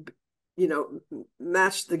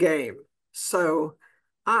 match the game. So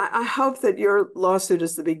I hope that your lawsuit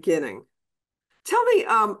is the beginning. Tell me,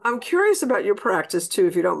 I'm curious about your practice too,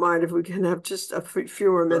 if you don't mind, if we can have just a few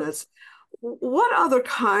more minutes. What other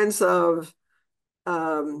kinds of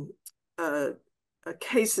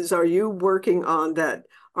cases are you working on that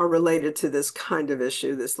are related to this kind of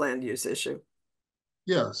issue, this land use issue?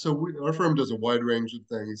 Yeah, so our firm does a wide range of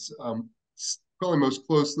things. Probably most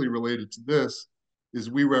closely related to this is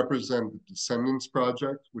we represent the Descendants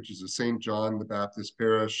Project, which is a St. John the Baptist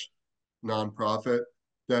Parish nonprofit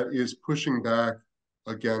that is pushing back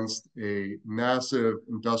against a massive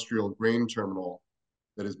industrial grain terminal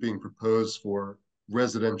that is being proposed for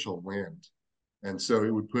residential land. And so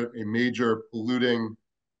it would put a major polluting,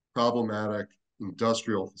 problematic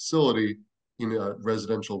industrial facility in a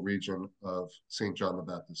residential region of St. John the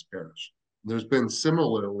Baptist Parish. There's been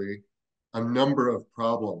similarly a number of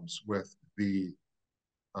problems with the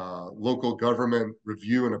local government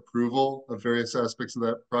review and approval of various aspects of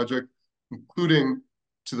that project, including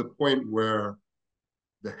to the point where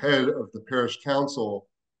the head of the parish council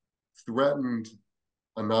threatened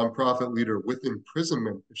a nonprofit leader with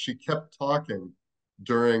imprisonment if she kept talking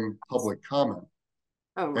during public comment.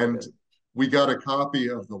 Oh, and we got a copy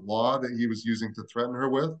of the law that he was using to threaten her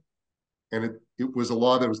with. And it was a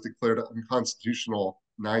law that was declared unconstitutional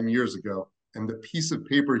 9 years ago. And the piece of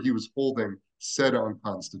paper he was holding said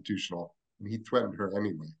unconstitutional, and he threatened her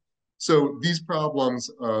anyway. So these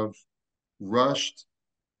problems of rushed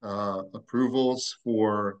approvals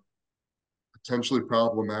for potentially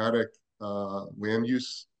problematic land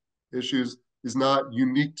use issues is not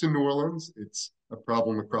unique to New Orleans. It's a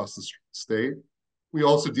problem across the state. We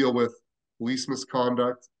also deal with police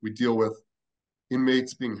misconduct. We deal with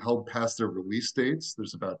inmates being held past their release dates.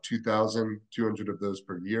 There's about 2,200 of those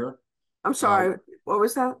per year. I'm sorry, what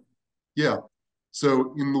was that? Yeah.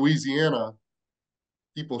 So in Louisiana,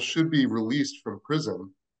 people should be released from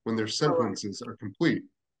prison when their sentences are complete.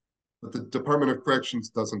 But the Department of Corrections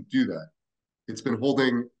doesn't do that. It's been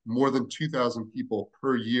holding more than 2,000 people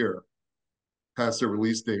per year past their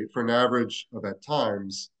release date for an average of, at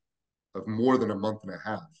times, of more than a month and a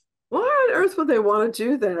half. Why on earth would they want to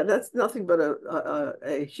do that? That's nothing but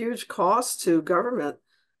a huge cost to government.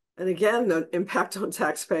 And again, the impact on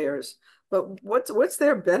taxpayers. But what's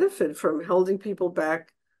their benefit from holding people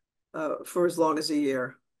back for as long as a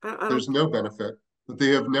year? There's no benefit, but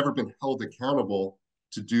they have never been held accountable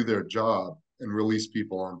to do their job. and release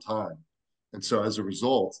people on time. And so as a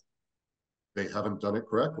result, they haven't done it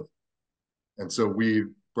correctly. And so we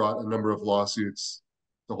brought a number of lawsuits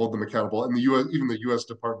to hold them accountable. And the US, even the US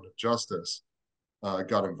Department of Justice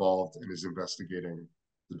got involved and is investigating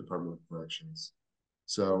the Department of Corrections.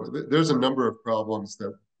 So there's a number of problems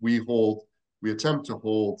that we attempt to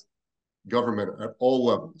hold government at all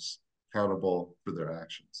levels accountable for their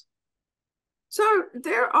actions. So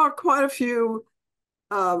there are quite a few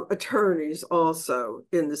attorneys also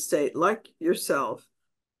in the state, like yourself,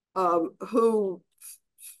 who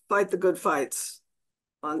fight the good fights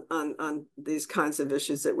on these kinds of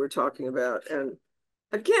issues that we're talking about. And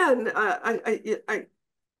again,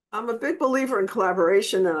 I'm a big believer in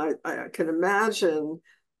collaboration, and I can imagine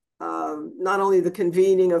not only the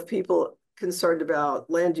convening of people concerned about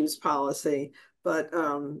land use policy, but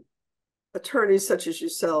attorneys such as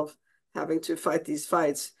yourself having to fight these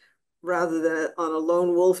fights rather than on a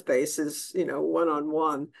lone wolf basis,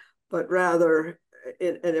 one-on-one, but rather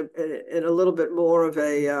in a little bit more of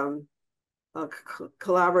a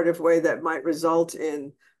collaborative way that might result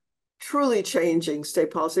in truly changing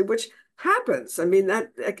state policy, which happens. I mean,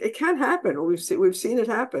 that it can happen. We've seen it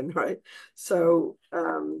happen, right? So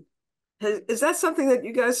is that something that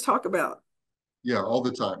you guys talk about? Yeah, all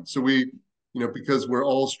the time. So we, because we're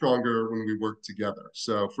all stronger when we work together.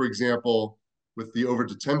 So for example, with the over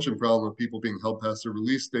detention problem of people being held past their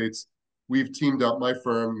release dates, we've teamed up, my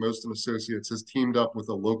firm, Most and Associates, has teamed up with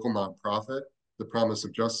a local nonprofit, the Promise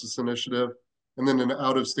of Justice Initiative, and then an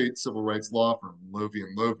out-of-state civil rights law firm, Lovey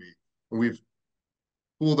and Lovey. And we've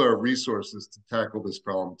pooled our resources to tackle this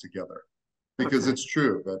problem together. Because it's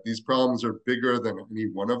true that these problems are bigger than any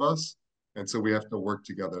one of us. And so we have to work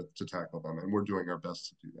together to tackle them. And we're doing our best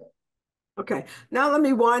to do that. Okay. Now let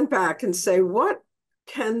me wind back and say, what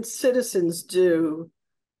can citizens do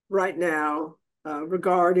right now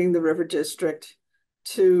regarding the River District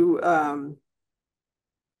to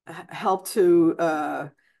help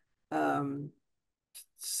to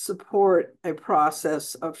support a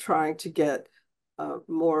process of trying to get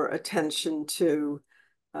more attention to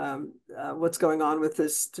what's going on with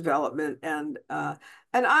this development? And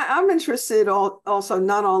I'm interested also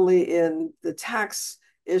not only in the tax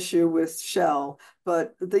issue with Shell,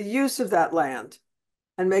 but the use of that land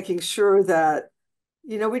and making sure that,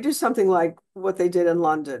 we do something like what they did in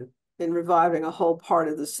London in reviving a whole part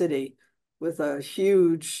of the city with a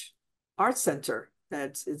huge art center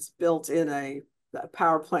it's built in a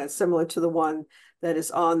power plant similar to the one that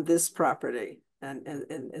is on this property. And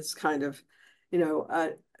it's kind of,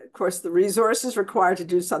 of course, the resources required to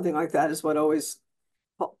do something like that is what always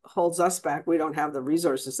holds us back. We don't have the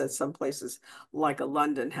resources that some places like a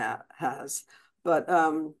London has. But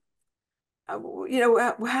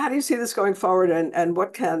how do you see this going forward, and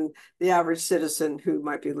what can the average citizen who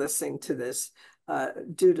might be listening to this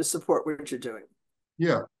do to support what you're doing?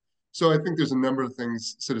 Yeah. So I think there's a number of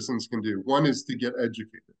things citizens can do. One is to get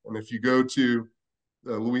educated. And if you go to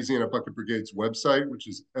the Louisiana Bucket Brigade's website, which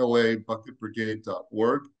is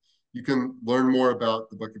labucketbrigade.org, you can learn more about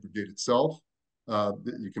the Bucket Brigade itself.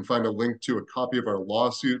 You can find a link to a copy of our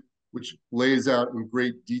lawsuit, which lays out in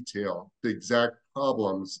great detail the exact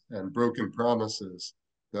problems and broken promises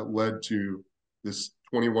that led to this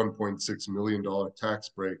 $21.6 million tax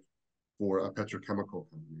break for a petrochemical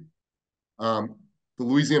company. The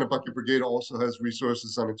Louisiana Bucket Brigade also has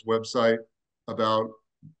resources on its website about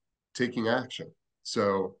taking action.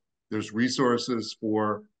 So there's resources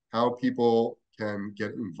for how people can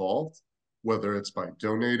get involved, whether it's by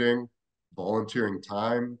donating, volunteering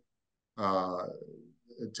time,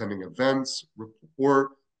 attending events,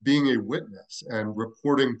 or being a witness and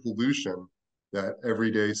reporting pollution that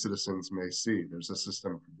everyday citizens may see. There's a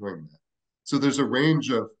system for doing that. So there's a range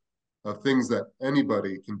of things that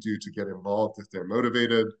anybody can do to get involved if they're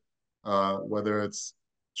motivated, whether it's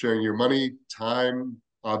sharing your money, time,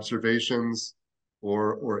 observations,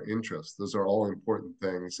 or interest. Those are all important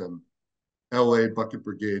things. And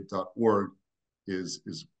labucketbrigade.org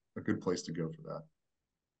is a good place to go for that.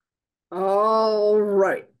 All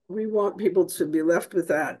right. We want people to be left with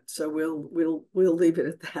that, so we'll leave it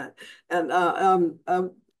at that. And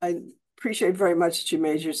I appreciate very much that you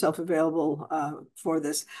made yourself available for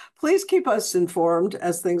this. Please keep us informed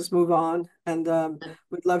as things move on, and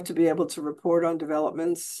we'd love to be able to report on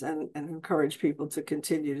developments and encourage people to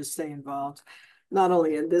continue to stay involved, not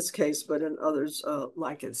only in this case, but in others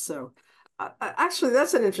like it. So actually,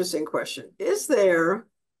 that's an interesting question. Is there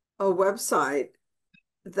a website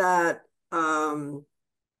that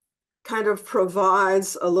kind of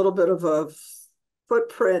provides a little bit of a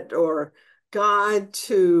footprint or guide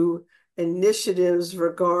to initiatives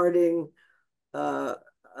regarding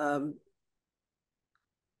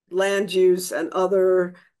land use and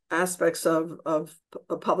other aspects of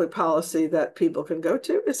public policy that people can go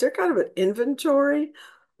to? Is there kind of an inventory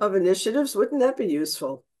of initiatives? Wouldn't that be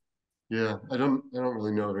useful? Yeah, I don't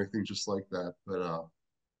really know of anything just like that, but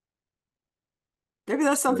Maybe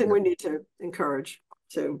that's something we need to encourage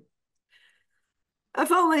too.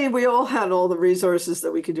 If only we all had all the resources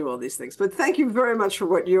that we could do all these things. But thank you very much for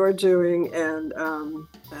what you're doing, and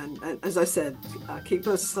as I said, keep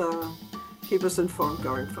us informed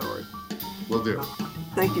going forward. will do.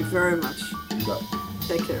 Thank you very much. You bet.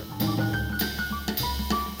 Take care.